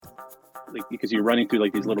like because you're running through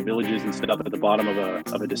like these little villages and stuff at the bottom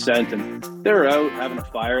of a descent, and they're out having a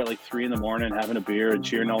fire at like 3 a.m, having a beer and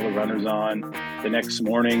cheering all the runners on. The next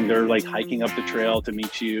morning, they're like hiking up the trail to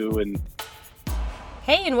meet you. And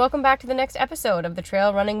hey, and welcome back to the next episode of the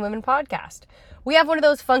Trail Running Women podcast. We have one of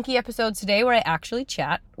those funky episodes today where I actually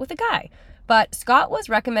chat with a guy. But Scott was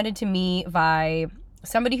recommended to me by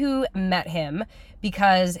somebody who met him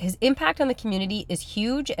because his impact on the community is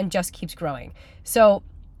huge and just keeps growing. So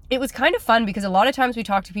it was kind of fun because a lot of times we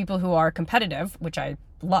talk to people who are competitive, which I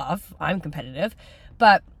love. I'm competitive.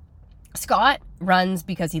 But Scott runs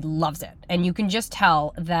because he loves it. And you can just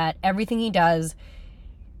tell that everything he does,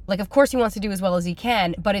 like, of course he wants to do as well as he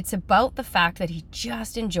can, but it's about the fact that he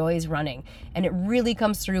just enjoys running. And it really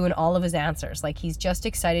comes through in all of his answers. Like, he's just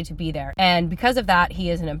excited to be there. And because of that, he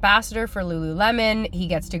is an ambassador for Lululemon. He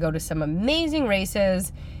gets to go to some amazing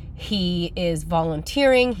races. He is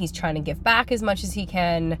volunteering. He's trying to give back as much as he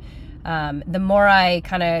can. The more I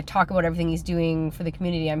kind of talk about everything he's doing for the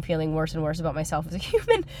community, I'm feeling worse and worse about myself as a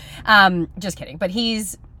human. Just kidding. But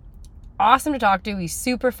he's awesome to talk to. He's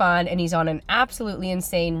super fun, and he's on an absolutely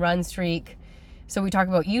insane run streak. So we talk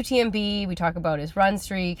about UTMB, we talk about his run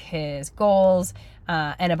streak, his goals,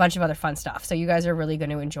 and a bunch of other fun stuff. So you guys are really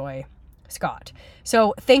going to enjoy Scott.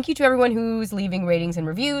 So thank you to everyone who's leaving ratings and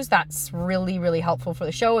reviews. That's really, really helpful for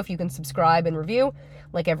the show if you can subscribe and review,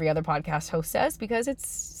 like every other podcast host says, because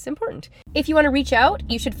it's important. If you want to reach out,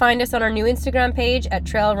 you should find us on our new Instagram page at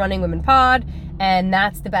Trail Running Women Pod, and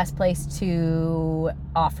that's the best place to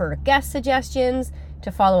offer guest suggestions,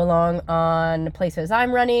 to follow along on places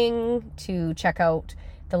I'm running, to check out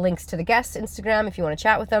the links to the guests' Instagram if you want to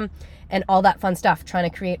chat with them, and all that fun stuff, trying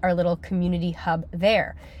to create our little community hub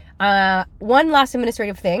there. One last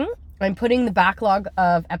administrative thing. I'm putting the backlog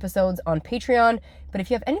of episodes on Patreon, but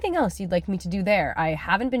if you have anything else you'd like me to do there, I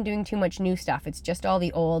haven't been doing too much new stuff. It's just all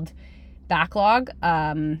the old backlog,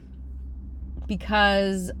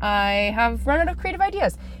 because I have run out of creative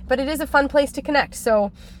ideas. But it is a fun place to connect.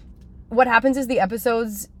 So what happens is the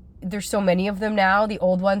episodes, there's so many of them now, the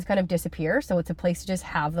old ones kind of disappear. So it's a place to just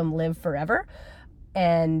have them live forever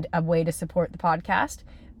and a way to support the podcast.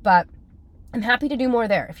 But I'm happy to do more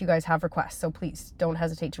there if you guys have requests. So please don't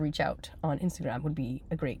hesitate to reach out on Instagram. Would be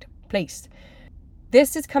a great place.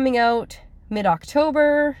 This is coming out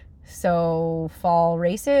mid-October. So fall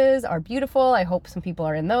races are beautiful. I hope some people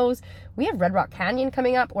are in those. We have Red Rock Canyon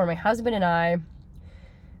coming up where my husband and I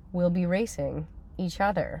will be racing each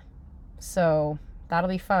other. So that'll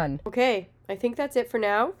be fun. Okay, I think that's it for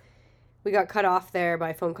now. We got cut off there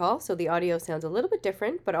by phone call, so the audio sounds a little bit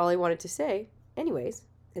different, but all I wanted to say, anyways,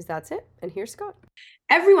 is that's it. And here's Scott.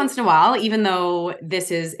 Every once in a while, even though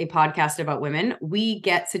this is a podcast about women, we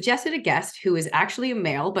get suggested a guest who is actually a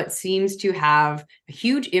male, but seems to have a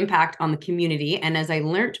huge impact on the community. And as I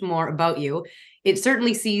learned more about you, it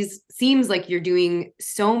certainly seems like you're doing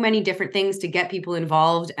so many different things to get people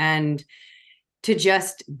involved and to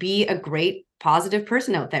just be a great, positive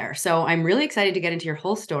person out there. So I'm really excited to get into your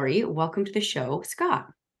whole story. Welcome to the show, Scott.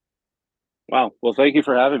 wow, well, thank you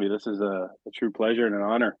for having me. This is a true pleasure and an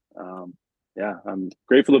honor. Yeah, I'm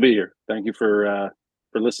grateful to be here. Thank you for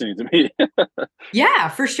listening to me. Yeah,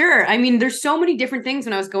 for sure. I mean, there's so many different things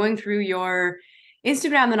when I was going through your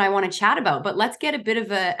Instagram that I want to chat about, but let's get a bit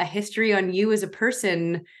of a history on you as a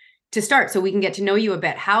person to start so we can get to know you a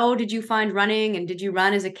bit. How did you find running, and did you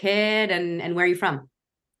run as a kid, and where are you from?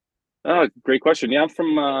 Oh, great question. Yeah, I'm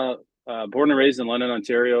from born and raised in London,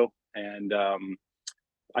 Ontario, and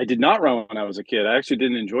I did not run when I was a kid. I actually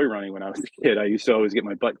didn't enjoy running when I was a kid. I used to always get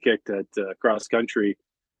my butt kicked at cross country,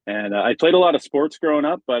 and I played a lot of sports growing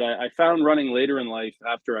up. But I found running later in life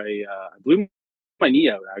after I blew my knee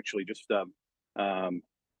out. Actually, just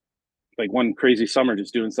like one crazy summer,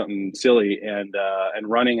 just doing something silly, and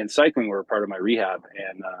running and cycling were a part of my rehab,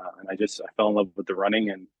 and I fell in love with the running,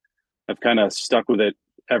 and I've kind of stuck with it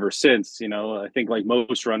ever since. You know, I think like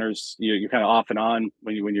most runners, you're kind of off and on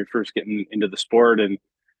when you're first getting into the sport, and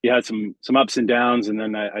you had some ups and downs, and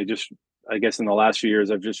then I guess in the last few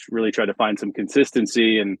years I've just really tried to find some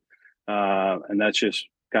consistency, and that's just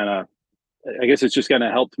kind of, I guess it's just kind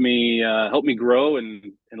of helped me grow,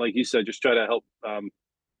 and like you said, just try to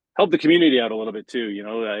help the community out a little bit too. You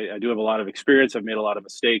know, I do have a lot of experience. I've made a lot of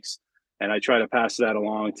mistakes, and I try to pass that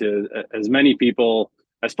along to as many people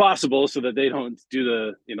as possible so that they don't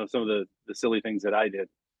do some of the silly things that I did.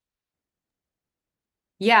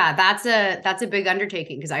 Yeah, that's a big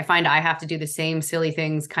undertaking because I find I have to do the same silly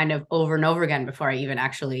things kind of over and over again before I even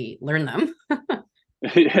actually learn them.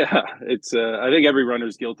 Yeah, it's I think every runner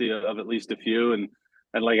is guilty of at least a few, and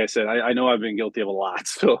like I said, I know I've been guilty of a lot.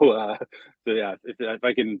 So yeah, if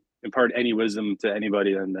I can impart any wisdom to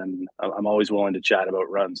anybody, then I'm always willing to chat about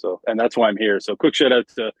runs. So, and that's why I'm here. So quick shout out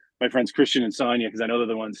to my friends Christian and Sonia, because I know they're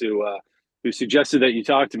the ones who suggested that you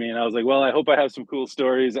talk to me, and I was like, well, I hope I have some cool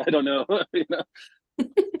stories. I don't know. You know?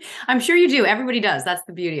 I'm sure you do. Everybody does. That's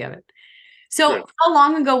the beauty of it. So Sure. how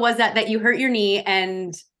long ago was that you hurt your knee,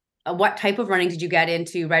 and what type of running did you get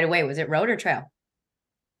into right away? Was it road or trail?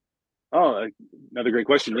 Oh, another great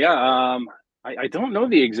question. Yeah, I don't know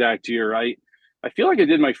the exact year. I feel like I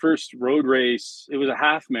did my first road race. It was a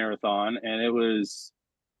half marathon, and it was,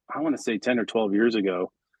 I want to say 10 or 12 years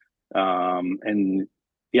ago. And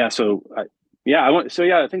yeah, I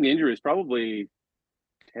think the injury is probably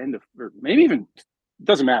 10 to, or maybe even,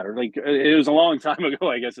 doesn't matter. Like it was a long time ago,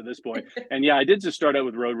 I guess, at this point. And yeah, I did just start out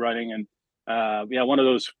with road running, and yeah, one of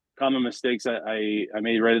those common mistakes I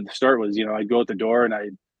made right at the start was, I'd go out the door and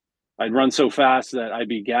I'd run so fast that I'd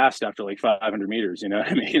be gassed after like 500 meters. You know what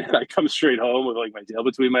I mean? And I come straight home with like my tail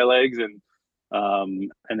between my legs, and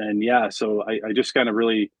then yeah, so I just kind of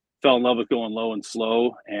really fell in love with going low and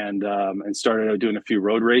slow, and started out doing a few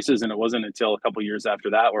road races. And it wasn't until a couple years after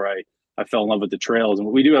that where I fell in love with the trails. And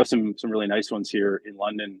we do have some really nice ones here in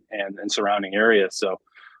London and surrounding areas. So.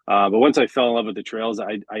 But once I fell in love with the trails,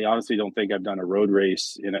 I honestly don't think I've done a road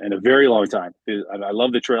race in a very long time. I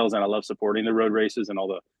love the trails, and I love supporting the road races and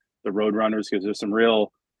all the road runners, because there's some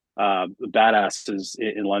real badasses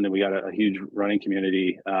in London. We got a huge running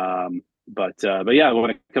community. But yeah,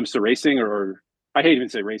 when it comes to racing, or I hate even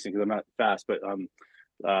say racing because I'm not fast, but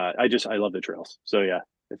I love the trails. So yeah,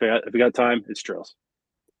 if I got time, it's trails.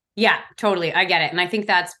 Yeah, totally. I get it. And I think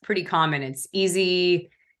that's pretty common. It's easy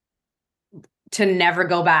to never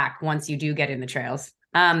go back once you do get in the trails.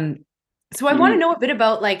 So I want to know a bit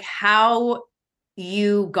about like how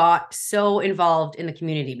you got so involved in the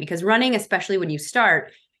community, because running, especially when you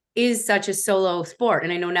start, is such a solo sport.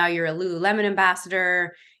 And I know now you're a Lululemon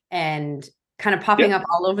ambassador and kind of popping up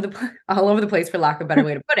all over the place, for lack of a better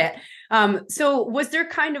way to put it. So was there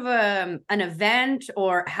kind of an event,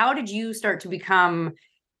 or how did you start to become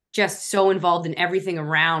just so involved in everything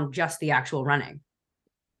around just the actual running?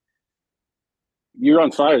 You're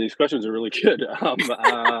on fire. These questions are really good.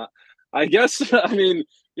 I guess, I mean,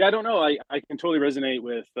 yeah, I don't know. I can totally resonate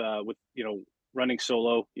with running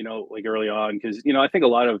solo, like early on, because I think a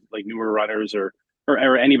lot of like newer runners or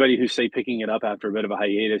anybody who's, say, picking it up after a bit of a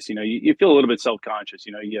hiatus, you feel a little bit self-conscious.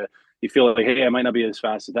 You feel like, hey, I might not be as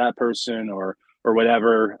fast as that person, or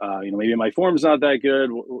whatever. Maybe my form's not that good,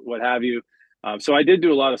 what have you. So I did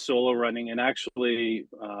do a lot of solo running, and actually.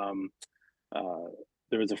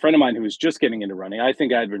 There was a friend of mine who was just getting into running. I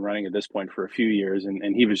think I had been running at this point for a few years,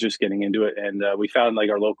 and he was just getting into it. And we found like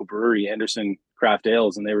our local brewery, Anderson Craft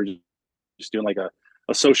Ales, and they were just doing like a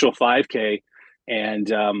social 5K. And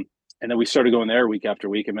then we started going there week after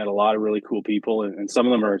week, and met a lot of really cool people. And some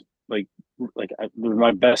of them are they're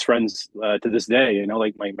my best friends to this day.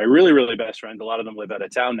 Like my really, really best friends. A lot of them live out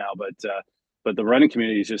of town now, but the running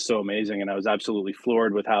community is just so amazing. And I was absolutely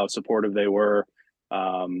floored with how supportive they were.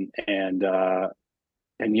 And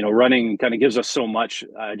running kind of gives us so much.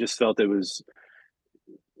 I just felt it was,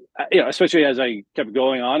 especially as I kept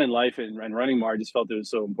going on in life and running more, I just felt it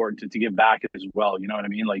was so important to give back as well. You know what I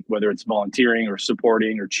mean? Like whether it's volunteering or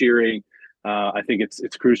supporting or cheering, I think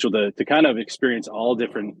it's crucial to kind of experience all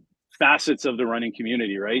different facets of the running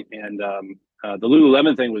community, right? And the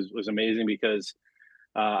Lululemon thing was amazing, because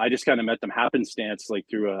I just kind of met them happenstance, like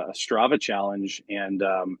through a Strava challenge, and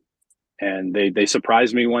they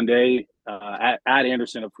surprised me one day at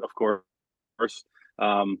Anderson, of course,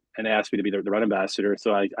 and they asked me to be the run ambassador.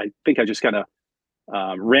 So I think I just kind of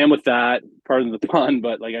ran with that, pardon the pun,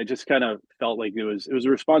 but like I just kind of felt like it was a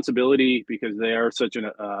responsibility, because they are such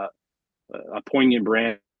a poignant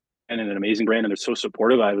brand and an amazing brand, and they're so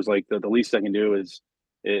supportive. I was like, the least I can do is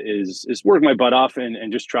work my butt off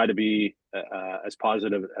and just try to be as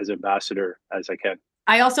positive as ambassador as I can.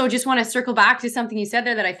 I also just want to circle back to something you said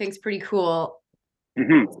there that I think is pretty cool,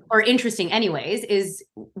 or interesting anyways, is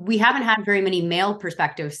we haven't had very many male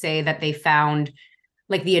perspectives say that they found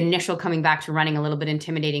like the initial coming back to running a little bit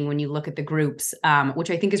intimidating when you look at the groups, which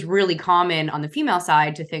I think is really common on the female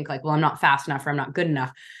side, to think like, well, I'm not fast enough, or I'm not good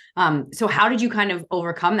enough. So how did you kind of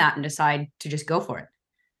overcome that and decide to just go for it?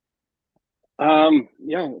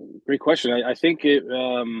 Yeah, great question. I think it,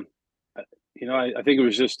 I think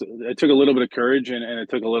it took a little bit of courage, and it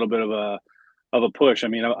took a little bit of a push. I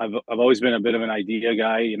mean, I've always been a bit of an idea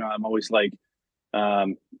guy. I'm always like,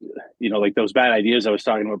 like those bad ideas I was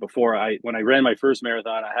talking about before. When I ran my first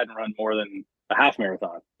marathon, I hadn't run more than a half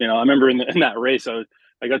marathon. I remember in that race,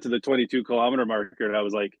 I got to the 22 kilometer marker, and I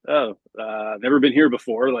was like, oh, I've never been here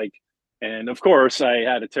before. Like, And of course, I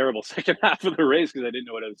had a terrible second half of the race because I didn't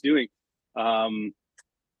know what I was doing. Um,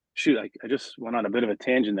 shoot, I just went on a bit of a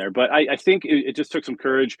tangent there, but I think it just took some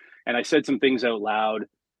courage, and I said some things out loud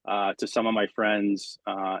to some of my friends,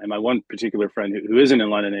 and my one particular friend who isn't in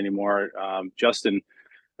London anymore, Justin.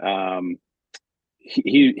 Um,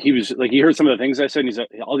 he was like, he heard some of the things I said, and he's like,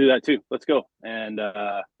 I'll do that too. Let's go. And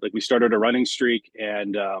like, we started a running streak,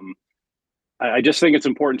 and I just think it's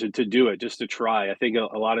important to do it, just to try. I think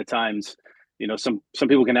a lot of times, some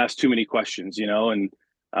people can ask too many questions, and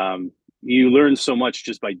um, you learn so much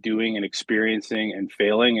just by doing and experiencing and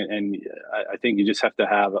failing. And I think you just have to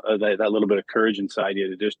have that little bit of courage inside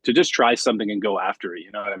you to just try something and go after it.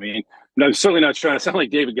 You know what I mean? And I'm certainly not trying to sound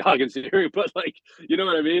like David Goggins here, but like, you know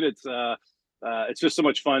what I mean? It's just so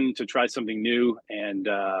much fun to try something new, and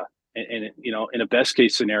in a best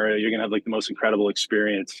case scenario, you're gonna have like the most incredible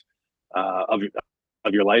experience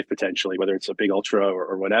of your life, potentially, whether it's a big ultra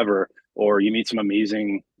or whatever, or you meet some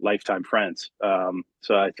amazing lifetime friends.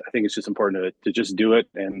 So I think it's just important to just do it,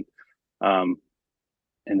 um,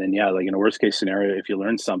 and then, yeah, like in a worst case scenario, if you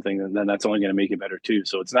learn something, then that's only going to make it better too.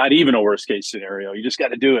 So it's not even a worst case scenario. You just got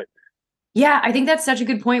to do it. Yeah, I think that's such a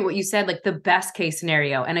good point, what you said, like the best case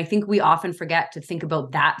scenario. And I think we often forget to think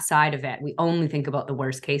about that side of it. We only think about the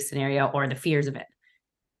worst case scenario or the fears of it.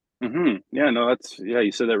 Yeah, no,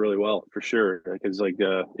 you said that really well, for sure. Because like,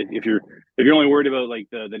 if you're only worried about like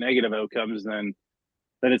the negative outcomes, then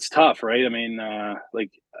it's tough, right? I mean,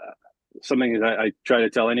 something that I try to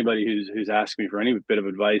tell anybody who's asking me for any bit of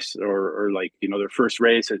advice, or like, their first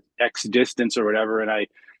race at X distance or whatever. And I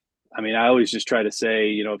mean, I always just try to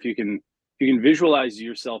say, if you can visualize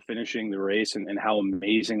yourself finishing the race, and how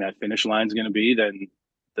amazing that finish line is going to be, then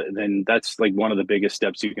that's like one of the biggest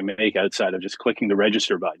steps you can make outside of just clicking the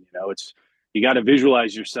register button. You got to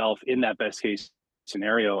visualize yourself in that best case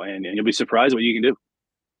scenario, and you'll be surprised what you can do.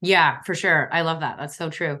 Yeah, for sure. I love that. That's so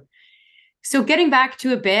true. So getting back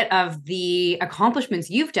to a bit of the accomplishments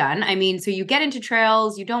you've done, I mean, so you get into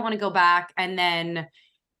trails, you don't want to go back, and then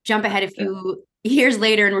jump ahead a few years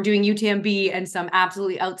later, and we're doing UTMB and some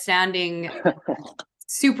absolutely outstanding,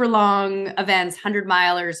 super long events,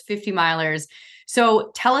 100-milers, 50-milers.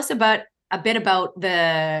 So tell us about a bit about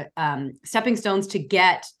the stepping stones to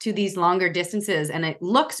get to these longer distances. And it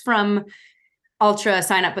looks from ultra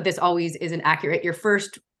sign up, but this always isn't accurate. Your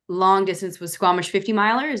first long distance was Squamish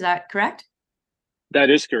 50-miler. Is that correct? That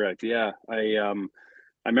is correct. Yeah, I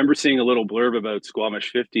remember seeing a little blurb about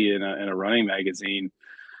Squamish 50 in a running magazine,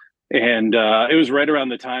 and it was right around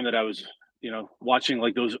the time that I was, watching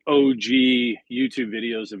like those OG YouTube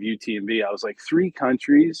videos of UTMB. I was like, 3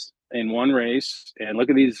 countries in one race, and look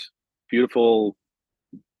at these beautiful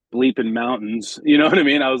bleeping mountains. You know what I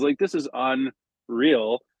mean? I was like, this is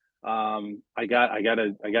unreal. I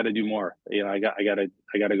gotta do more. I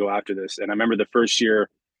gotta go after this. And I remember the first year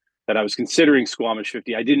that I was considering Squamish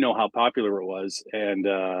 50, I didn't know how popular it was, and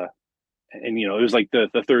it was like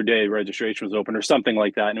the third day registration was open or something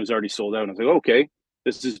like that, and it was already sold out. And I was like, okay,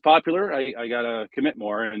 this is popular. I gotta commit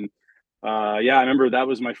more. And yeah, I remember that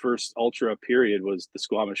was my first ultra period, was the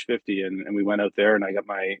Squamish 50, and we went out there, and I got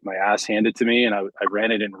my ass handed to me, and I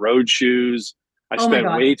ran it in road shoes. I Oh my spent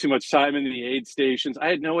God. way too much time in the aid stations. I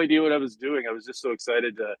had no idea what I was doing. I was just so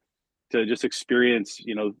excited to just experience,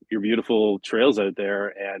 your beautiful trails out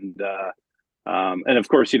there. And of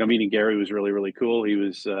course, meeting Gary was really, really cool. He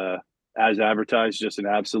was, as advertised, just an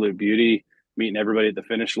absolute beauty, meeting everybody at the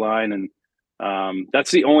finish line. And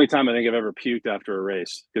that's the only time I think I've ever puked after a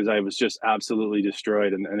race, because I was just absolutely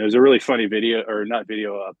destroyed. And there's a really funny video, or not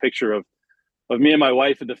video, a picture of me and my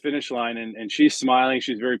wife at the finish line, and she's smiling.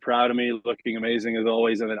 She's very proud of me, looking amazing as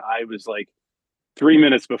always. And then I was like 3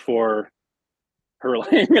 minutes before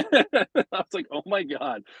hurling. I was like, oh my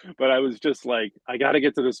God. But I was just like, I got to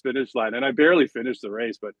get to this finish line. And I barely finished the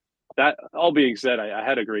race. But that all being said, I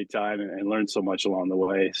had a great time, and learned so much along the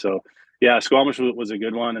way. So yeah, Squamish was a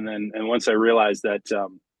good one. And once I realized that,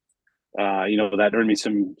 that earned me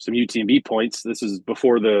some UTMB points. This is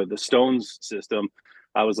before the Stones system.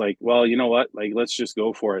 I was like, well, you know what? Like, let's just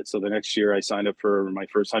go for it. So the next year I signed up for my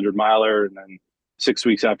first 100-miler. And then 6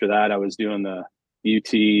 weeks after that, I was doing the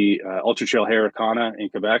UT Ultra Trail Harricana in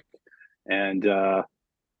Quebec. And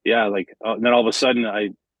yeah, and then all of a sudden I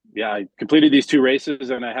completed these 2 races,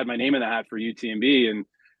 and I had my name in the hat for UTMB.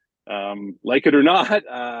 And like it or not,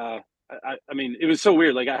 I mean, it was so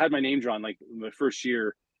weird. Like, I had my name drawn like my first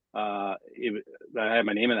year. I had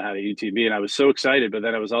my name in the hat at UTMB, and I was so excited. But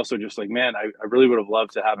then I was also just like, man, I really would have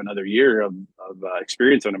loved to have another year of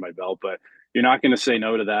experience under my belt. But you're not going to say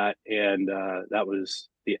no to that. And that was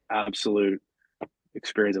the absolute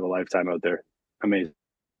experience of a lifetime out there. Amazing.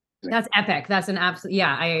 That's epic. That's an absolute,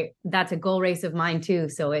 yeah, that's a goal race of mine too.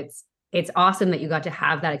 So it's awesome that you got to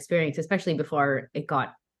have that experience, especially before it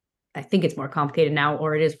got, I think it's more complicated now,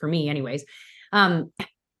 or it is for me anyways.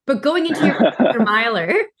 But going into your 100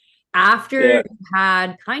 miler after Yeah. you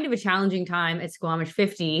had kind of a challenging time at Squamish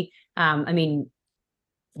 50, I mean,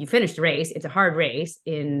 you finished the race. It's a hard race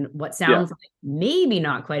in what Yeah. sounds like maybe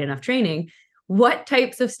not quite enough training. What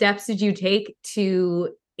types of steps did you take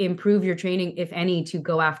to improve your training, if any, to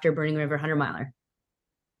go after Burning River 100 miler?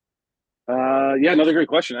 Yeah, another great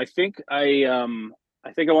question. I think I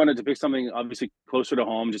wanted to pick something obviously closer to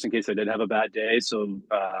home, just in case I did have a bad day. So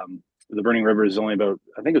the Burning River is only about,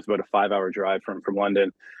 I think it's about a 5 hour drive from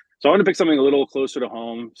London. So I wanted to pick something a little closer to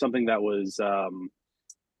home, something that was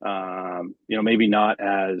maybe not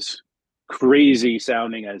as crazy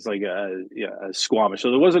sounding as like a Squamish.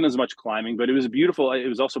 So there wasn't as much climbing, but it was beautiful. It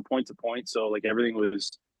was also point to point, so like everything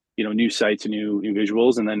was new sights and new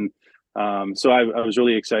visuals. And then so I was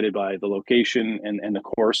really excited by the location and the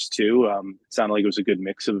course too. It sounded like it was a good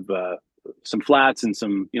mix of some flats and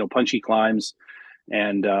some punchy climbs.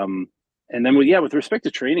 And then with respect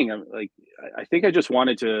to training, I think I just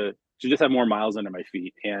wanted to just have more miles under my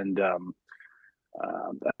feet. And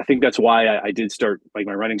I think that's why I did start like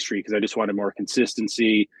my running streak, because I just wanted more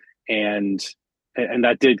consistency, and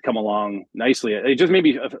that did come along nicely. It just made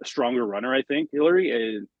me a stronger runner, I think,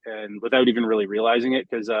 Hillary, and without even really realizing it,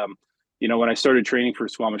 because when I started training for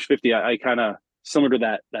Squamish 50, I kind of, similar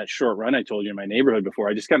to that short run I told you in my neighborhood before,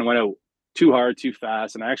 I just kind of went out too hard, too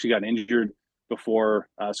fast, and I actually got injured before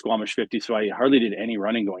Squamish 50, so I hardly did any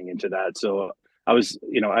running going into that. So I was,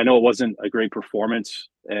 I know it wasn't a great performance,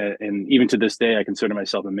 and even to this day, I consider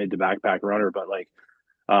myself a mid to backpack runner, but like,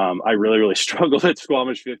 I really, really struggled at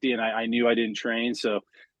Squamish 50, and I knew I didn't train. So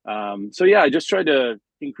yeah, I just tried to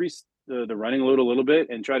increase the running load a little bit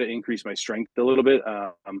and try to increase my strength a little bit.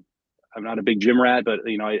 I'm not a big gym rat, but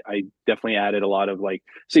I definitely added a lot of, like,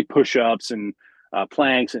 say, push-ups and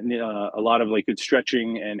planks, and a lot of like good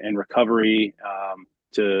stretching and recovery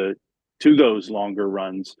to those longer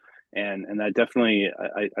runs. And that definitely,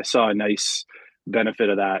 I saw a nice benefit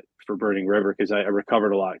of that for Burning River, because I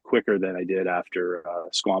recovered a lot quicker than I did after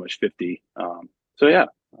Squamish 50. So yeah,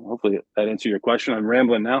 hopefully that answered your question. I'm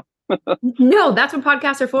rambling now. No, that's what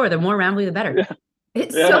podcasts are for. The more rambly, the better. Yeah.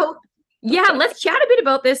 Yeah. So, yeah, let's chat a bit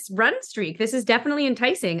about this run streak. This is definitely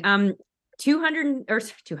enticing. 200 or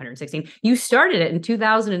 216. You started it in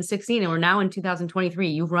 2016, and we're now in 2023.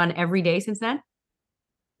 You've run every day since then?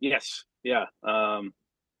 Yes. Yeah. And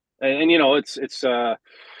it's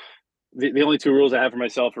the only two rules I have for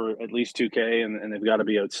myself are at least 2K, and they've got to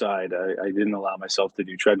be outside. I didn't allow myself to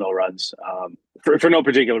do treadmill runs for no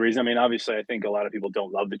particular reason. I mean, obviously, I think a lot of people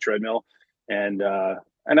don't love the treadmill, and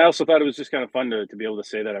I also thought it was just kind of fun to be able to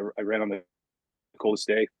say that I ran on the coldest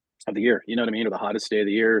day of the year. You know what I mean, or the hottest day of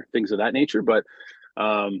the year, things of that nature. But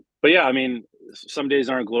yeah, I mean, some days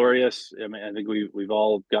aren't glorious. I mean, I think we've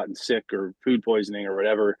all gotten sick or food poisoning or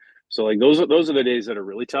whatever. So like those are the days that are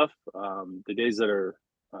really tough. The days that are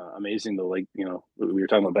amazing, though, like we were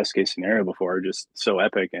talking about best case scenario before, are just so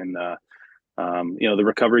epic. And the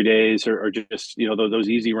recovery days are just those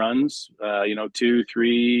easy runs, 2,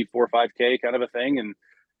 3, 4, 5K kind of a thing,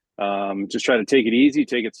 and just try to take it easy,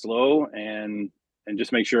 take it slow, and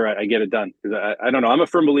just make sure I get it done. Because I don't know, I'm a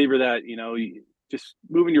firm believer that just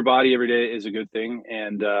moving your body every day is a good thing.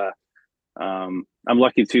 And I'm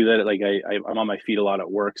lucky too that like I'm on my feet a lot at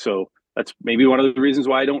work, so that's maybe one of the reasons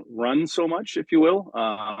why I don't run so much, if you will.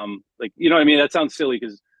 Like, I mean, that sounds silly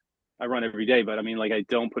because I run every day, but I mean, like, I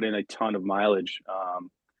don't put in a ton of mileage.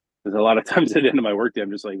 There's a lot of times at the end of my workday,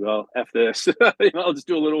 I'm just like, well, F this. I'll just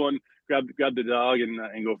do a little one, grab the dog,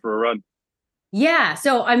 and go for a run. Yeah.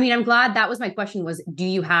 So, I mean, I'm glad that was my question, was, do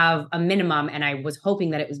you have a minimum? And I was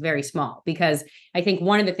hoping that it was very small, because I think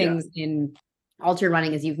one of the things in ultra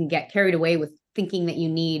running is you can get carried away with thinking that you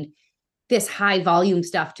need this high volume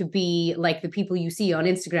stuff to be like the people you see on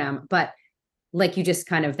Instagram. But like you just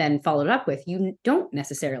kind of then followed up with, you don't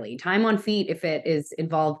necessarily. Time on feet, if it is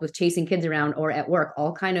involved with chasing kids around or at work,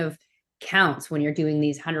 all kind of counts when you're doing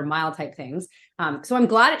these 100-mile type things. So I'm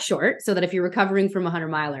glad it's short, so that if you're recovering from a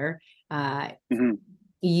 100-miler,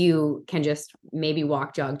 you can just maybe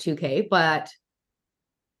walk, jog 2K. But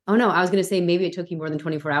oh no, I was going to say maybe it took you more than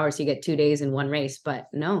 24 hours to get 2 days in one race, but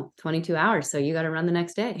no, 22 hours. So you got to run the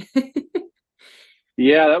next day.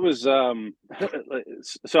 Yeah, that was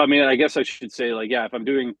so I mean, I guess I should say, like, yeah, if I'm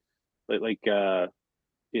doing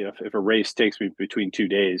if a race takes me between 2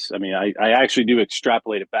 days, I mean, I actually do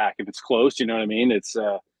extrapolate it back if it's close. You know what I mean? It's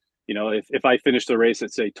if I finish the race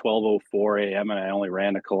at, say, 12:04 a.m. and I only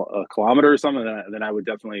ran a kilometer or something, then I would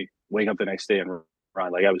definitely wake up the next day and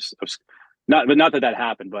run. Like I was not, but not that that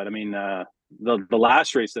happened, but I mean, the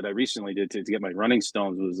last race that I recently did to get my running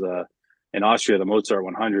stones was in Austria, the Mozart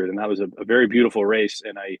 100, and that was a very beautiful race.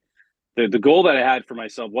 And the goal that I had for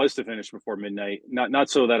myself was to finish before midnight, not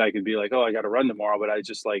so that I could be like, oh, I got to run tomorrow, but I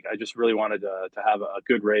just really wanted to have a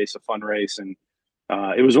good race, a fun race, and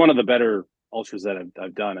it was one of the better ultras that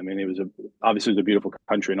I've done. I mean, obviously it was a beautiful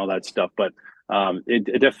country and all that stuff, but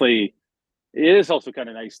it definitely, it is also kind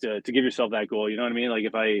of nice to give yourself that goal. You know what I mean? Like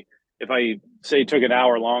if I say it took an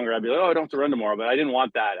hour longer, I'd be like, oh, I don't have to run tomorrow, but I didn't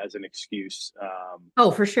want that as an excuse.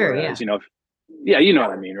 Oh, for sure. Whereas, Yeah. Yeah, you know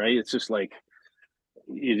what I mean, right? It's just like,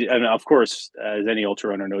 and of course, as any ultra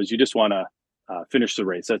runner knows, you just want to finish the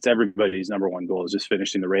race. That's everybody's number one goal, is just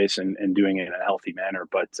finishing the race and doing it in a healthy manner.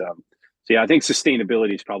 But so yeah, I think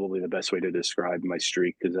sustainability is probably the best way to describe my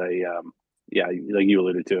streak, because yeah, like you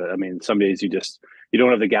alluded to it. I mean, some days you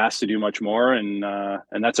don't have the gas to do much more, and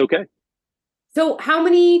that's okay. So how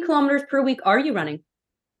many kilometers per week are you running?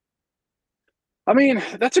 I mean,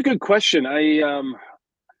 that's a good question.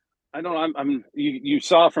 I don't know. You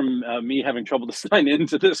saw from me having trouble to sign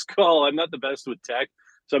into this call. I'm not the best with tech.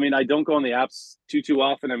 So, I mean, I don't go on the apps too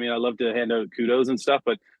often. I mean, I love to hand out kudos and stuff,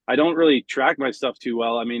 but I don't really track my stuff too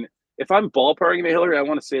well. I mean, if I'm ballparking it, Hillary, I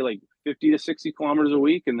want to say like 50 to 60 kilometers a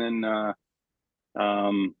week. And then,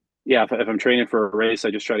 yeah, if I'm training for a race,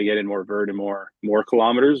 I just try to get in more vert and more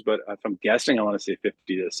kilometers. But if I'm guessing, I want to say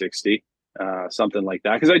 50 to 60, something like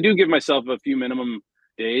that. Because I do give myself a few minimum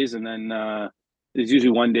days, and then there's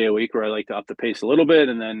usually one day a week where I like to up the pace a little bit,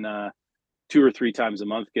 and then 2 or 3 times a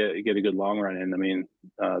month get a good long run in. I mean,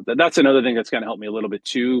 that's another thing that's kind of helped me a little bit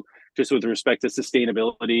too, just with respect to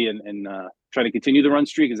sustainability and trying to continue the run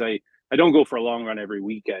streak. Is I don't go for a long run every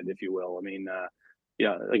weekend, if you will. I mean,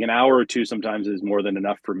 yeah, like an hour or two sometimes is more than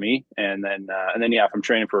enough for me. And then yeah, if I'm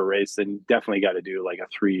training for a race, then definitely got to do like a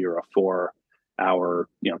 3 or a 4 hour,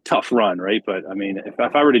 tough run, right? But I mean, if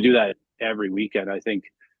I were to do that every weekend, I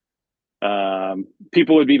think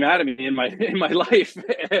people would be mad at me in my life,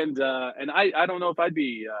 and I don't know if I'd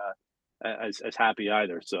be as happy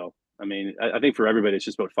either. So I mean, I think for everybody, it's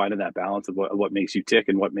just about finding that balance of what makes you tick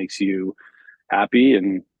and what makes you happy,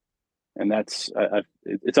 and that's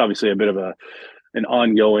it's obviously a bit of an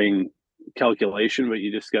ongoing calculation, but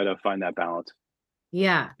you just got to find that balance.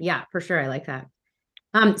 Yeah, for sure. I like that.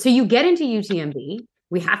 So you get into UTMB.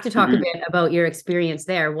 We have to talk a bit about your experience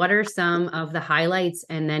there. What are some of the highlights,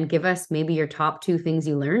 and then give us maybe your top 2 things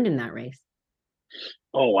you learned in that race?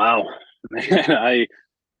 Oh, wow. Man,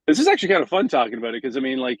 this is actually kind of fun talking about it, because I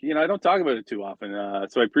mean, like, I don't talk about it too often.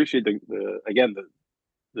 So I appreciate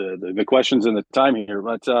the questions and the time here.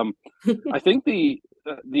 But I think the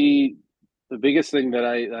biggest thing that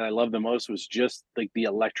I love the most was just like the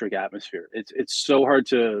electric atmosphere. It's so hard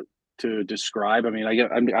to describe. I mean, I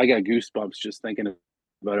got goosebumps just thinking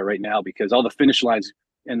about it right now, because all the finish lines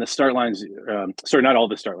and the start lines, sorry, not all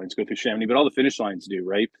the start lines go through Chamonix, but all the finish lines do,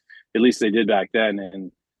 right? At least they did back then.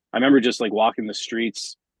 And I remember just like walking the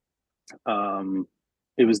streets.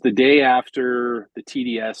 It was the day after the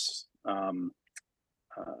TDS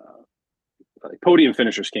podium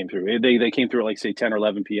finishers came through. They came through at like say 10 or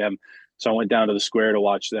 11 p.m. So I went down to the square to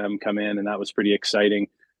watch them come in, and that was pretty exciting.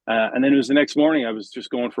 And then it was the next morning. I was just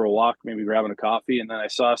going for a walk, maybe grabbing a coffee, and then I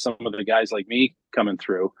saw some of the guys like me coming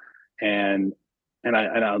through, and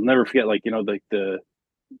I'll never forget, like, the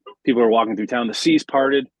people are walking through town. The seas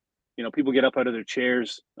parted. People get up out of their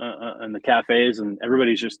chairs in the cafes, and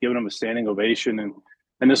everybody's just giving them a standing ovation.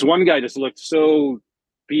 And this one guy just looked so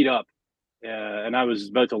beat up, and I was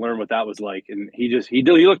about to learn what that was like. And he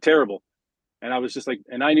looked terrible, and I was just like,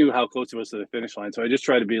 and I knew how close it was to the finish line, so I just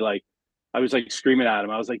tried to be like, I was like screaming at him.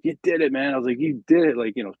 I was like, "You did it, man!" I was like, "You did it!"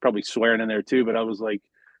 Like, probably swearing in there too, but I was like,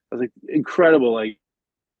 incredible, like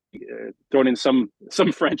throwing in some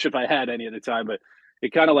French if I had any at the time, but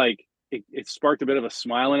it kind of like it sparked a bit of a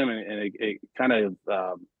smile in him, and it kind of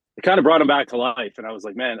brought him back to life. And I was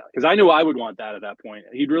like, man, because I knew I would want that at that point.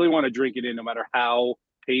 He'd really want to drink it in, no matter how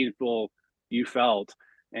painful you felt.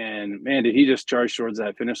 And man, did he just charge towards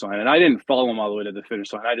that finish line? And I didn't follow him all the way to the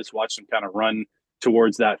finish line. I just watched him kind of run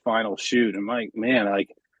towards that final shoot. And like, man,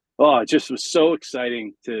 oh, it just was so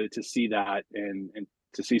exciting to see that, and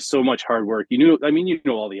to see so much hard work.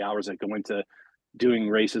 All the hours that go into doing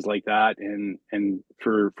races like that. And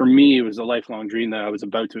for me, it was a lifelong dream that I was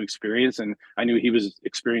about to experience. And I knew he was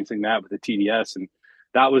experiencing that with the TDS. And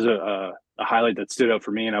that was a highlight that stood out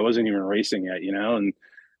for me. And I wasn't even racing yet, and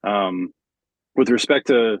with respect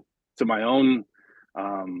to my own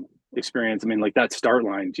experience, I mean, like that start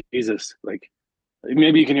line, Jesus, like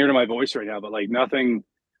maybe you can hear it in my voice right now, but like nothing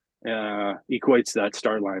equates to that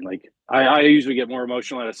start line. Like I usually get more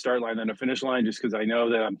emotional at a start line than a finish line, just because I know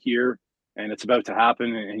that I'm here and it's about to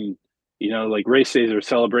happen. And like race days are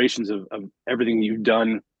celebrations of everything you've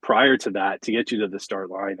done prior to that to get you to the start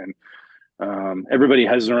line. And everybody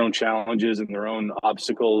has their own challenges and their own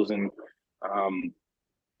obstacles. And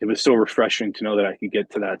it was so refreshing to know that I could get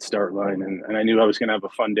to that start line. And I knew I was going to have a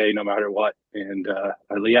fun day no matter what. And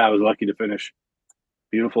I was lucky to finish.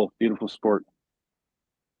 Beautiful, beautiful sport.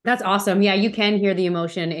 That's awesome. Yeah, you can hear the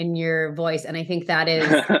emotion in your voice. And I think that is,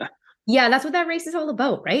 yeah, that's what that race is all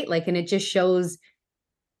about, right? Like, and it just shows,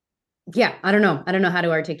 yeah, I don't know how to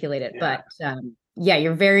articulate it, but yeah,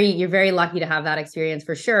 you're very lucky to have that experience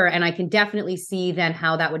for sure. And I can definitely see then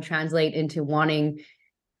how that would translate into wanting,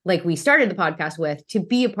 like we started the podcast with, to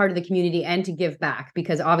be a part of the community and to give back,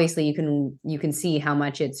 because obviously you can see how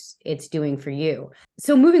much it's doing for you.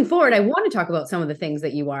 So moving forward, I want to talk about some of the things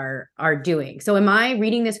that you are doing. So am I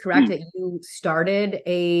reading this correct that you started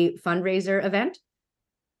a fundraiser event?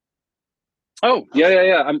 Oh,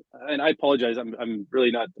 yeah. And I apologize. I'm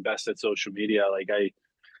really not the best at social media. Like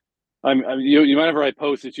whenever I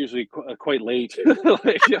post, it's usually quite late.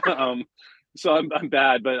 So I'm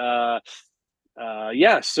bad, but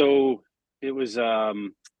so it was our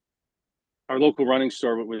local running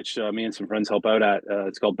store, which me and some friends help out at.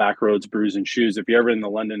 It's called Backroads Brews and Shoes. If you're ever in the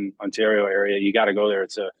London, Ontario area, you got to go there.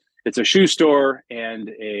 It's a shoe store and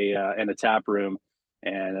a tap room,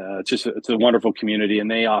 and it's a wonderful community,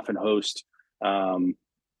 and they often host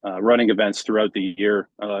running events throughout the year,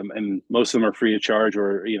 and most of them are free of charge,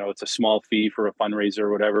 or it's a small fee for a fundraiser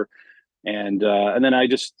or whatever. And then I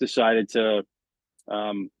just decided to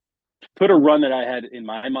put a run that I had in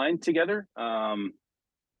my mind together.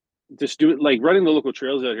 Just do it, like running the local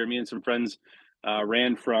trails out here. Me and some friends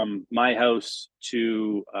ran from my house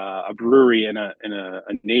to a brewery in a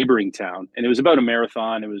neighboring town, and it was about a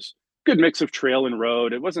marathon. It was a good mix of trail and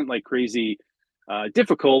road. It wasn't like crazy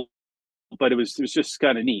difficult, but it was just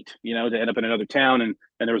kind of neat, to end up in another town, and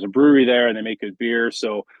there was a brewery there, and they make good beer.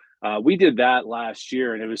 So we did that last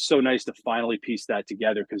year, and it was so nice to finally piece that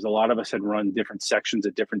together, because a lot of us had run different sections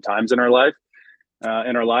at different times in our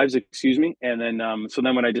lives, excuse me. And then, so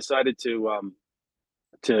then when I decided to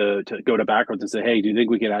go to Backroads and say, hey, do you think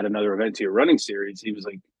we could add another event to your running series? He was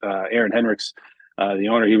like, Aaron Henricks, the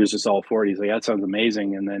owner, he was just all for it. He's like, that sounds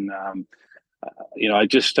amazing. And then, I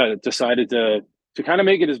just decided to kind of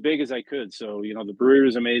make it as big as I could. So, the brewery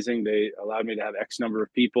was amazing. They allowed me to have X number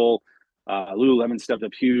of people. Lululemon stepped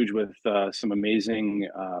up huge with some amazing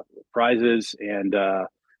prizes, and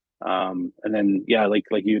then like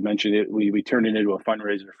you had mentioned, we turned it into a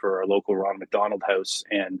fundraiser for our local Ronald McDonald House,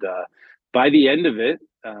 and by the end of it,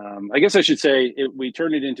 I guess I should say we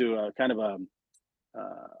turned it into a kind of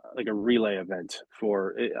like a relay event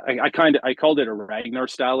for. I called it a Ragnar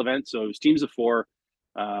style event. So it was teams of 4.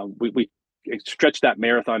 We stretched that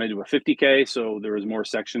marathon into a 50K, so there was more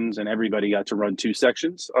sections, and everybody got to run 2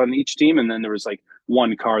 sections on each team, and then there was like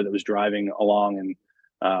one car that was driving along, and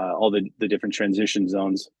all the different transition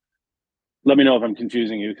zones. Let me know if I'm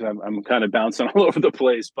confusing you, because I'm kind of bouncing all over the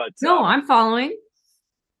place. But no, I'm following.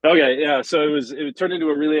 Okay, yeah. So it turned into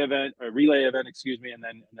a relay event, excuse me, and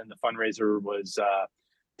then the fundraiser was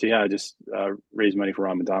to just raise money for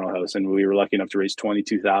Ron McDonald House, and we were lucky enough to raise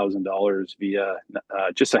 $22,000 via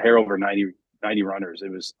just a hair over 90 runners. It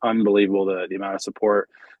was unbelievable, the amount of support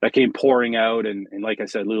that came pouring out, and like I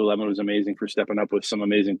said, Lululemon was amazing for stepping up with some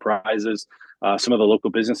amazing prizes. Some of the local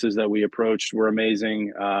businesses that we approached were amazing,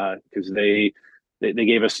 because they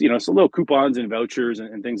gave us some little coupons and vouchers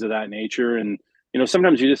and things of that nature. And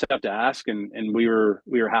sometimes you just have to ask, and we were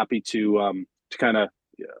happy to kind of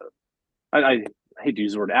I hate to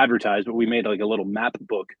use the word advertise, but we made like a little map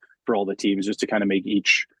book for all the teams, just to kind of make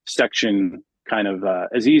each section kind of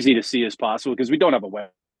as easy to see as possible, because we don't have a website.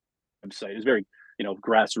 It's very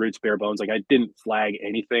grassroots, bare bones. Like, I didn't flag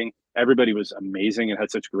anything. Everybody was amazing and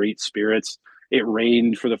had such great spirits. It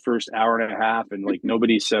rained for the first hour and a half, and like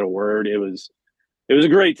nobody said a word. It was a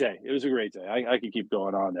great day. I could keep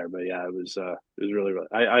going on there, but yeah, it was really.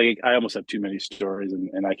 I almost have too many stories,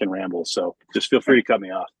 and I can ramble. So just feel free to cut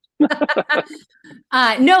me off.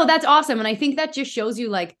 No, that's awesome. And I think that just shows you,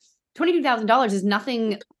 like, $22,000 is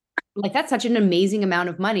nothing. Like, that's such an amazing amount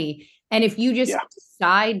of money. And if you just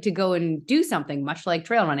decide to go and do something much like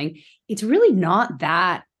trail running, it's really not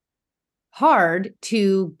that hard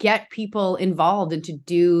to get people involved and to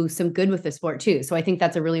do some good with the sport too. So I think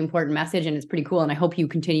that's a really important message, and it's pretty cool. And I hope you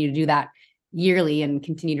continue to do that yearly and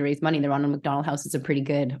continue to raise money. The Ronald McDonald House is a pretty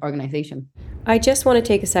good organization. I just want to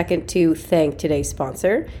take a second to thank today's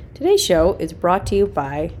sponsor. Today's show is brought to you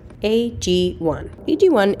by AG1.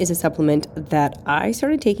 AG1 is a supplement that I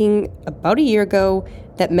started taking about a year ago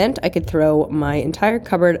that meant I could throw my entire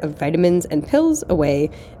cupboard of vitamins and pills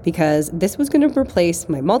away because this was going to replace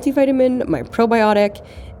my multivitamin, my probiotic,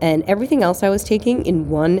 and everything else I was taking in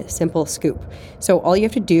one simple scoop. So all you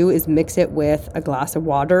have to do is mix it with a glass of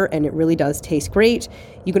water and it really does taste great.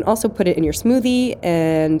 You can also put it in your smoothie,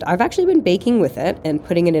 and I've actually been baking with it and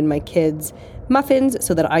putting it in my kids' muffins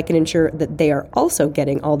so that I can ensure that they are also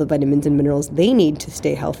getting all the vitamins and minerals they need to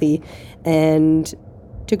stay healthy and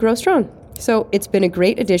to grow strong. So it's been a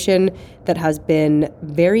great addition that has been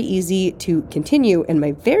very easy to continue, and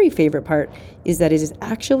my very favorite part is that it is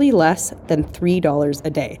actually less than $3 a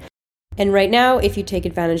day. And right now, if you take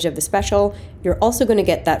advantage of the special, you're also going to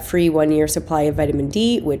get that free 1-year supply of vitamin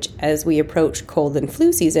D, which as we approach cold and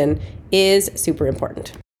flu season is super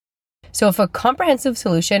important. So if a comprehensive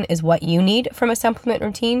solution is what you need from a supplement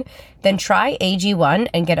routine, then try AG1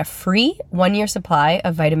 and get a free 1-year supply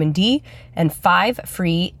of vitamin D and 5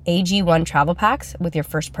 free AG1 travel packs with your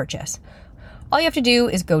first purchase. All you have to do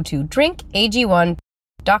is go to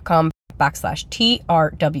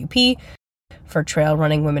drinkag1.com/TRWP for Trail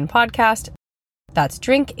Running Women Podcast. That's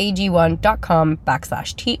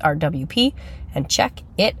drinkag1.com/TRWP and check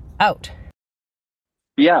it out.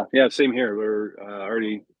 Yeah, same here. We're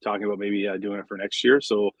already talking about maybe doing it for next year,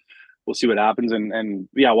 so we'll see what happens. And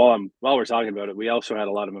yeah, while we're talking about it, we also had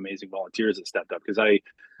a lot of amazing volunteers that stepped up because I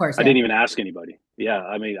didn't even ask anybody. Yeah,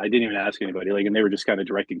 I mean, I didn't even ask anybody. Like, and they were just kind of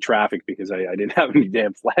directing traffic because I didn't have any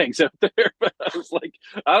damn flags out there. But I was like,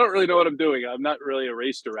 I don't really know what I'm doing. I'm not really a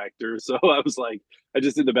race director, so I was like, I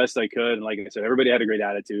just did the best I could. And like I said, everybody had a great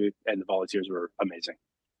attitude, and the volunteers were amazing.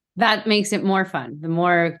 That makes it more fun. The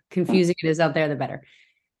more confusing it is out there, the better.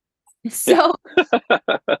 So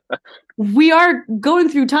we are going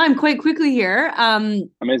through time quite quickly here.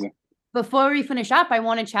 Amazing. Before we finish up, I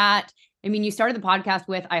want to chat. I mean, you started the podcast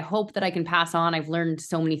with, I hope that I can pass on. I've learned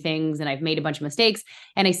so many things and I've made a bunch of mistakes.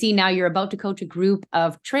 And I see now you're about to coach a group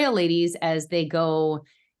of trail ladies as they go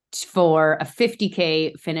for a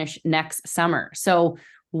 50K finish next summer. So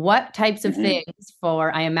what types of things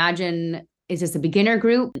I imagine, is this a beginner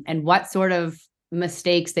group? And what sort of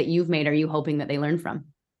mistakes that you've made are you hoping that they learn from?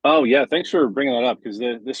 Oh yeah, thanks for bringing that up because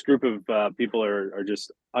this group of people are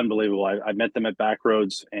just unbelievable. I met them at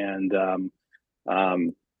Backroads, and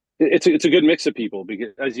it's a good mix of people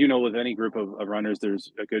because, as you know, with any group of runners,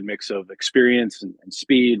 there's a good mix of experience and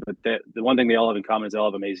speed. But the one thing they all have in common is they all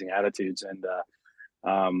have amazing attitudes. And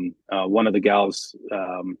one of the gals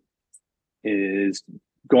is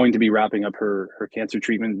going to be wrapping up her cancer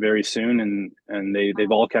treatment very soon, and they've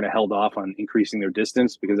all kind of held off on increasing their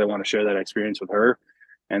distance because they want to share that experience with her.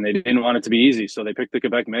 And they didn't want it to be easy. So they picked the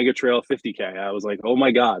Quebec Mega Trail 50K. I was like, oh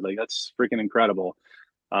my God, like that's freaking incredible.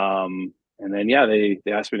 And then, yeah, they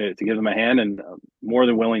asked me to give them a hand, and more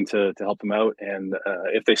than willing to help them out. And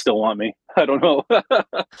if they still want me, I don't know.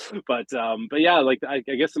 but yeah, like I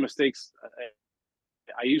guess the mistakes,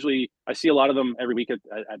 I see a lot of them every week at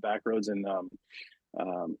Backroads. And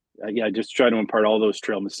I just try to impart all those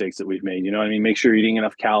trail mistakes that we've made. You know what I mean? Make sure you're eating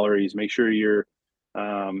enough calories, make sure you're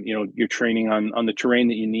training on the terrain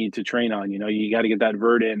that you need to train on. You know, you got to get that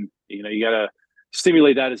vert in. You know, you got to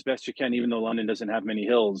stimulate that as best you can, even though London doesn't have many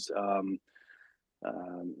hills.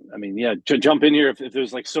 I mean, yeah, to jump in here if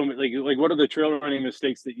there's like so many, like what are the trail running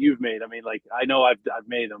mistakes that you've made? I mean, like I know I've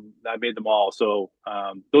made them. I've made them all. So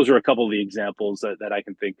those are a couple of the examples that I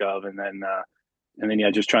can think of, and then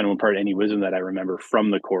yeah, just trying to impart any wisdom that I remember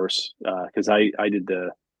from the course because I did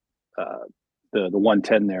the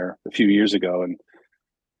 110 there a few years ago, and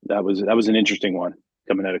that was an interesting one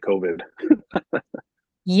coming out of COVID.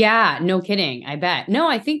 Yeah, no kidding. I bet. No,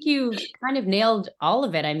 I think you kind of nailed all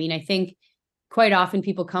of it. I mean, I think quite often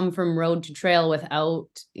people come from road to trail without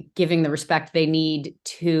giving the respect they need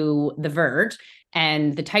to the vert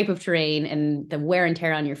and the type of terrain and the wear and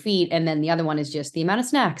tear on your feet. And then the other one is just the amount of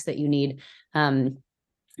snacks that you need. And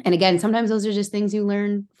again, sometimes those are just things you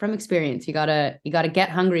learn from experience. You gotta get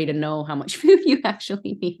hungry to know how much food you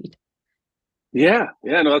actually need. Yeah,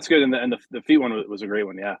 no, that's good. And the feet one was a great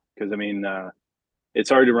one. Yeah, because I mean, it's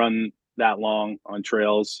hard to run that long on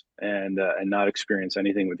trails and not experience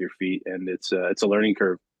anything with your feet, and it's a learning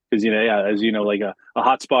curve because as you know, like a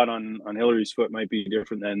hot spot on Hillary's foot might be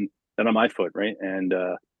different than on my foot, right? And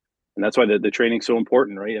that's why the training's so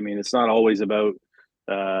important, right? I mean, it's not always about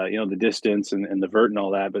the distance and the vert and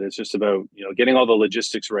all that, but it's just about getting all the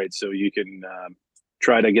logistics right so you can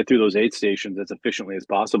try to get through those aid stations as efficiently as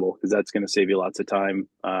possible because that's going to save you lots of time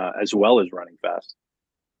as well as running fast.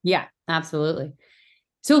 Yeah, absolutely.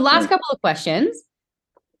 So last couple of questions.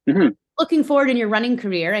 Mm-hmm. looking forward in your running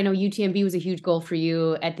career, I know UTMB was a huge goal for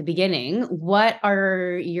you at the beginning. What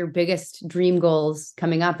are your biggest dream goals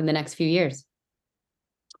coming up in the next few years?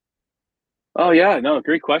 Oh yeah, no,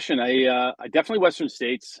 great question. I definitely Western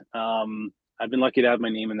States. I've been lucky to have my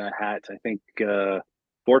name in that hat. I think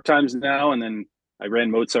 4 times now, and then I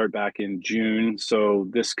ran Mozart back in June. So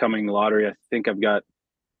this coming lottery, I think I've got.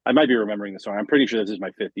 I might be remembering this wrong. I'm pretty sure this is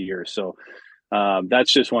my 5th year. So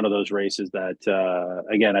that's just one of those races that,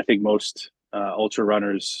 again, I think most ultra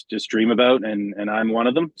runners just dream about, and I'm one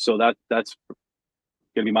of them. So that's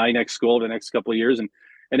going to be my next goal the next couple of years. And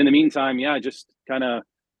in the meantime, yeah, just kind of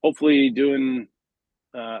hopefully doing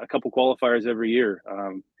a couple qualifiers every year.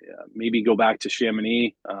 Yeah, maybe go back to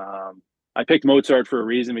Chamonix. I picked Mozart for a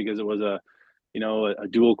reason because it was a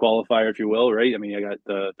dual qualifier, if you will, right? I mean, I got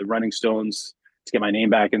the running stones to get my name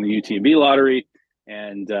back in the UTMB lottery,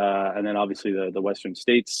 and then obviously the Western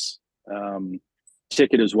States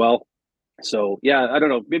ticket as well. So yeah, I don't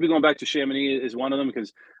know. Maybe going back to Chamonix is one of them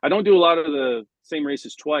because I don't do a lot of the same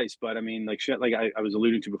races twice. But I mean, like I was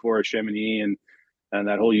alluding to before, Chamonix and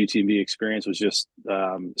that whole UTMB experience was just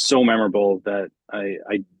so memorable that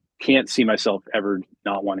I can't see myself ever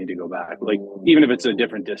not wanting to go back. Like even if it's a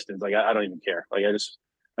different distance, like I don't even care. Like I just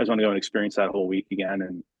want to go and experience that whole week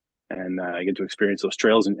again, and I get to experience those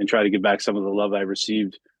trails and try to give back some of the love I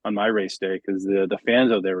received on my race day because the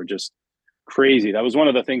fans out there were just crazy. That was one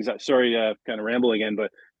of the things that, sorry to kind of ramble again,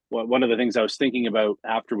 but one of the things I was thinking about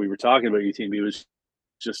after we were talking about UTMB was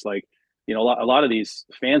just like, a lot of these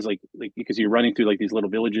fans, like because you're running through like these little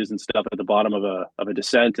villages and stuff at the bottom of a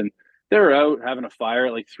descent, and they're out having a fire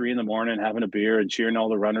at like 3 a.m, having a beer and cheering all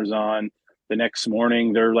the runners on. The next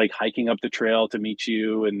morning, they're like hiking up the trail to meet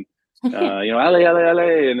you, and alley, alley,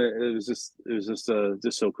 alley, and it was just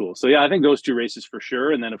so cool. So yeah, I think those two races for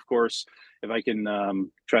sure, and then of course, if I can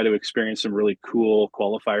try to experience some really cool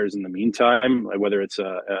qualifiers in the meantime, like whether it's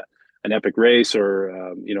an epic race or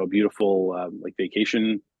a beautiful like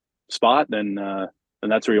vacation spot, then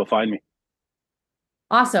that's where you'll find me.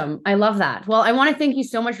 Awesome. I love that. Well, I want to thank you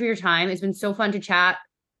so much for your time. It's been so fun to chat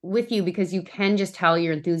with you because you can just tell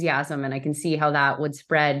your enthusiasm, and I can see how that would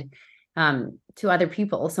spread to other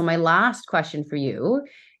people. So my last question for you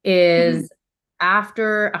is,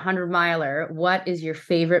 after a 100-miler, what is your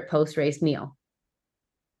favorite post-race meal?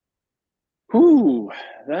 Ooh,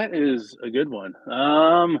 that is a good one.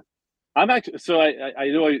 I'm actually, so I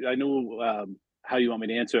know how you want me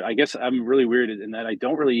to answer it. I guess I'm really weird in that I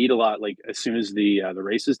don't really eat a lot. Like as soon as the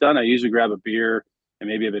race is done, I usually grab a beer and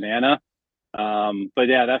maybe a banana. But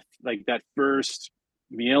yeah, that first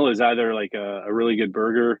meal is either like a really good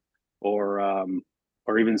burger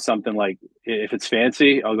or even something like, if it's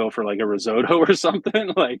fancy, I'll go for like a risotto or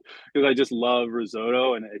something, like because I just love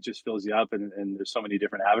risotto and it just fills you up, and there's so many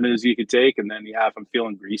different avenues you could take. And then yeah, if I'm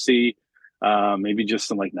feeling greasy, maybe just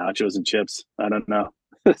some like nachos and chips. I don't know.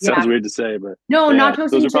 It sounds weird to say, but no, yeah,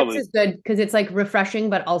 nachos and chips is good because it's like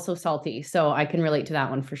refreshing but also salty. So I can relate to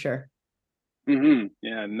that one for sure.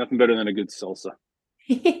 Yeah, nothing better than a good salsa.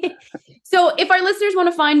 So if our listeners want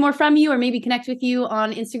to find more from you or maybe connect with you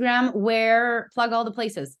on Instagram, plug all the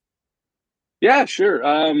places. Yeah, sure.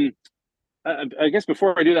 I guess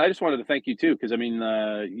before I do that, I just wanted to thank you too, because I mean,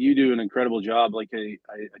 you do an incredible job. Like I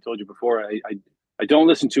told you before, I don't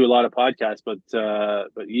listen to a lot of podcasts, but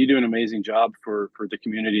you do an amazing job for the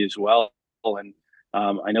community as well. And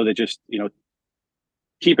I know that just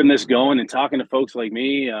keeping this going and talking to folks like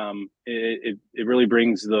me, it really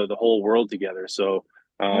brings the whole world together. So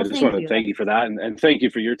I just want to thank you for that, and thank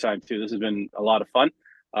you for your time too. This has been a lot of fun.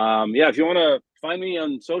 Yeah, if you want to find me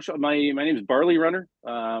on social, my name is Barley Runner.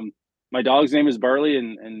 My dog's name is Barley,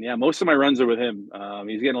 and yeah, most of my runs are with him.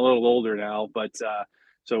 He's getting a little older now, but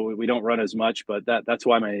so we don't run as much. But that's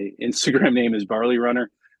why my Instagram name is Barley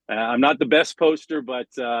Runner. I'm not the best poster, but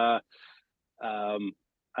I am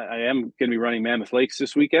going to be running Mammoth Lakes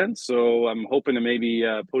this weekend, so I'm hoping to maybe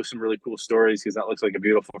post some really cool stories because that looks like a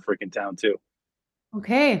beautiful freaking town too.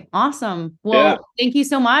 Okay, awesome. Well, Thank you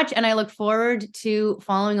so much, and I look forward to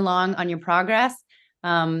following along on your progress.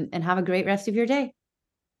 And have a great rest of your day.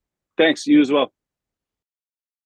 Thanks. You as well.